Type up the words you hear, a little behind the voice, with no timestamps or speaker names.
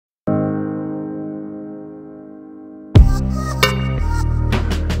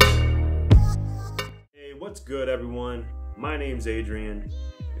good, everyone? My name's Adrian.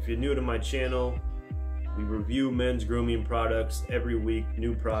 If you're new to my channel, we review men's grooming products every week.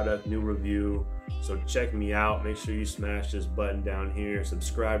 New product, new review. So check me out. Make sure you smash this button down here.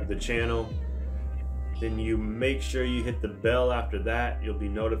 Subscribe to the channel. Then you make sure you hit the bell after that. You'll be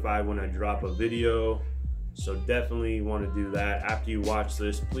notified when I drop a video. So definitely want to do that. After you watch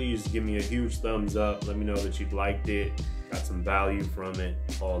this, please give me a huge thumbs up. Let me know that you liked it, got some value from it,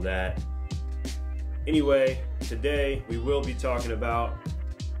 all that. Anyway, today we will be talking about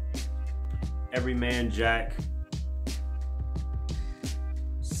Everyman Jack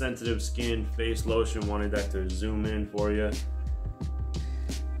sensitive skin face lotion. Wanted that to zoom in for you.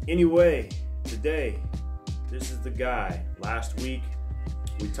 Anyway, today, this is the guy. Last week,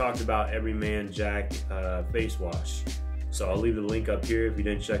 we talked about Everyman Jack face wash. So I'll leave the link up here if you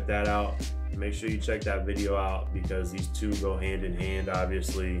didn't check that out. Make sure you check that video out because these two go hand in hand,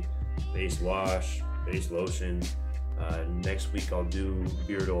 obviously. Face wash, face lotion. Next week I'll do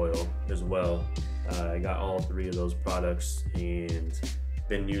beard oil as well. I got all three of those products and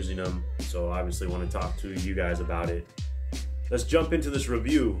been using them, so obviously want to talk to you guys about it. Let's jump into this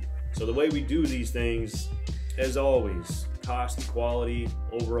review. So the way we do these things, as always, cost, quality,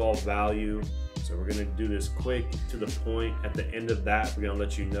 overall value. So we're gonna do this quick, to the point. At the end of that, we're gonna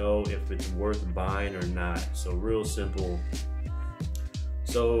let you know if it's worth buying or not. So real simple.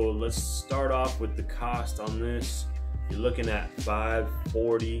 So let's start off with the cost on this. You're looking at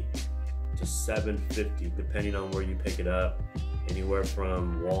 $5.40 to $7.50, depending on where you pick it up. Anywhere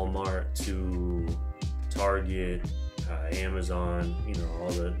from Walmart to Target, Amazon, you know,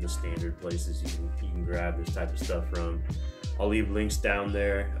 all the standard places you can grab this type of stuff from. I'll leave links down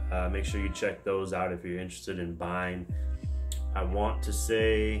there. Make sure you check those out if you're interested in buying. I want to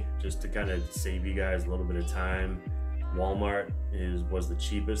say, just to kind of save you guys a little bit of time, Walmart was the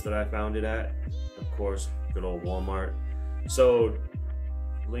cheapest that I found it at. Of course, good old Walmart. So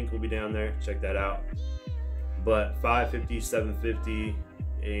link will be down there, check that out. But $5.50, $7.50,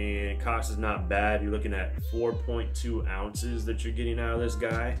 and cost is not bad. You're looking at 4.2 ounces that you're getting out of this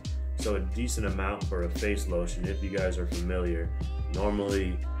guy. So a decent amount for a face lotion, if you guys are familiar.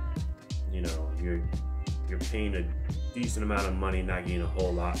 Normally, you know, you're paying a decent amount of money, not getting a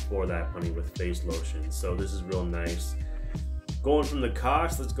whole lot for that money with face lotion. So this is real nice. Going from the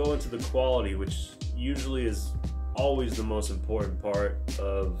cost, let's go into the quality, which usually is always the most important part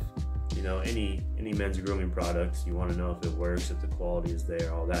of, you know, any men's grooming products. You want to know if it works, if the quality is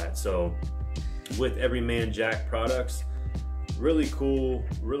there, all that. So with Everyman Jack products, really cool,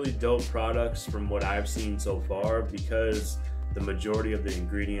 really dope products from what I've seen so far, because the majority of the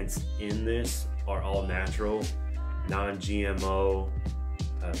ingredients in this are all natural, non-GMO,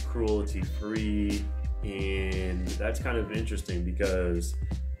 cruelty-free, and that's kind of interesting because,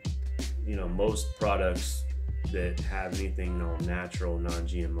 you know, most products that have anything all natural,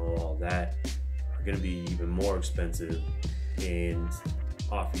 non-GMO, all that, are going to be even more expensive and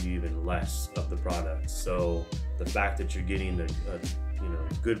offer you even less of the product. So the fact that you're getting a you know,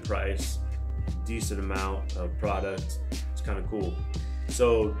 good price, decent amount of product, it's kind of cool.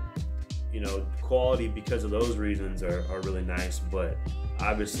 So, you know, quality, because of those reasons, are really nice. But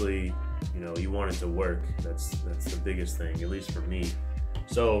obviously, you know, you want it to work. That's the biggest thing, at least for me.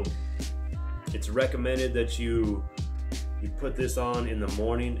 So it's recommended that you put this on in the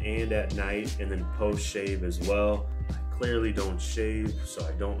morning and at night, and then post shave as well. I clearly don't shave, so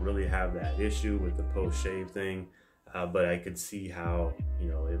I don't really have that issue with the post shave thing, but I could see how, you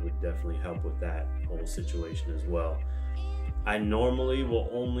know, it would definitely help with that whole situation as well. I normally will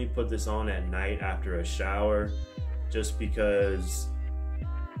only put this on at night after a shower, just because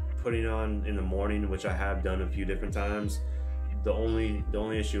putting on in the morning, which I have done a few different times, the only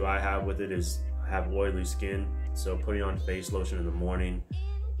issue I have with it is I have oily skin, so putting on face lotion in the morning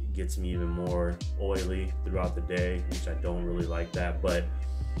gets me even more oily throughout the day, which I don't really like that. But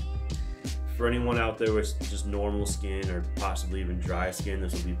for anyone out there with just normal skin or possibly even dry skin,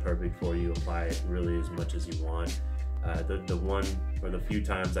 this will be perfect for you. Apply it really as much as you want. The one or the few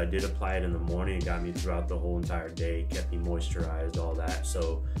times I did apply it in the morning, it got me throughout the whole entire day, kept me moisturized, all that,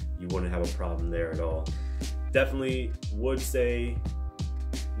 so you wouldn't have a problem there at all. Definitely would say,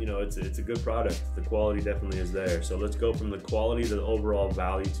 you know, it's a good product. The quality definitely is there. So let's go from the quality to the overall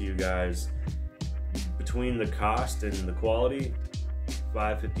value to you guys. Between the cost and the quality,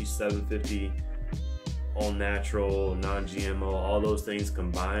 $5.50, $7.50, all natural, non-GMO, all those things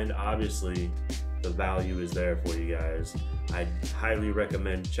combined, obviously the value is there for you guys. I highly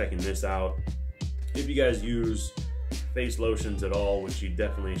recommend checking this out. If you guys use face lotions at all, which you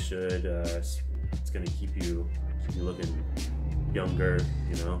definitely should, it's gonna keep you looking younger,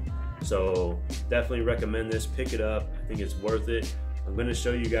 you know. So definitely recommend this, pick it up. I think it's worth it. I'm gonna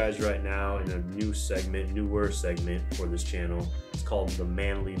show you guys right now in a newer segment for this channel. It's called the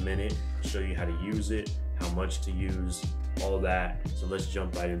Manly Minute. I'll show you how to use it, how much to use, all that. So let's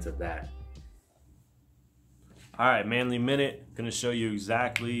jump right into that. All right, Manly Minute. Gonna show you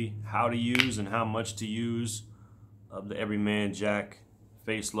exactly how to use and how much to use of the Everyman Jack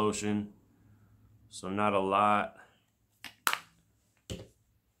face lotion. So not a lot.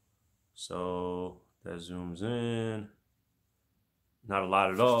 So that zooms in. Not a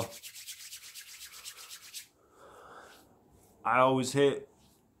lot at all. I always hit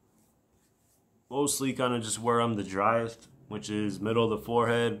mostly kind of just where I'm the driest, which is middle of the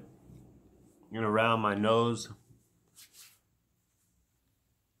forehead and around my nose.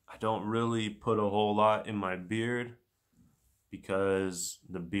 I don't really put a whole lot in my beard because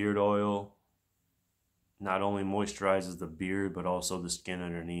the beard oil not only moisturizes the beard but also the skin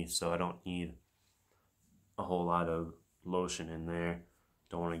underneath, so I don't need a whole lot of lotion in there.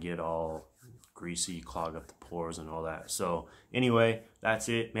 Don't want to get all greasy, clog up the pores and all that. So anyway, that's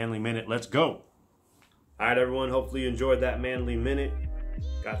it. Manly Minute, let's go. All right, everyone, hopefully you enjoyed that Manly Minute.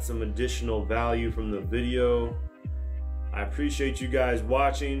 Got some additional value from the video. I appreciate you guys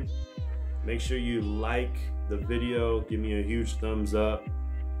watching. Make sure you like the video, give me a huge thumbs up,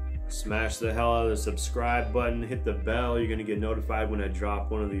 smash the hell out of the subscribe button, hit the bell. You're gonna get notified when I drop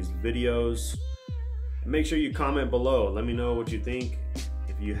one of these videos. And make sure you comment below. Let me know what you think.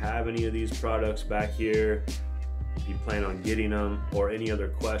 If you have any of these products back here, if you plan on getting them, or any other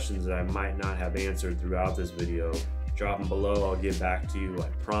questions that I might not have answered throughout this video, drop them below. I'll get back to you, I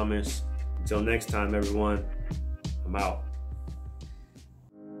promise. Until next time, everyone, I'm out.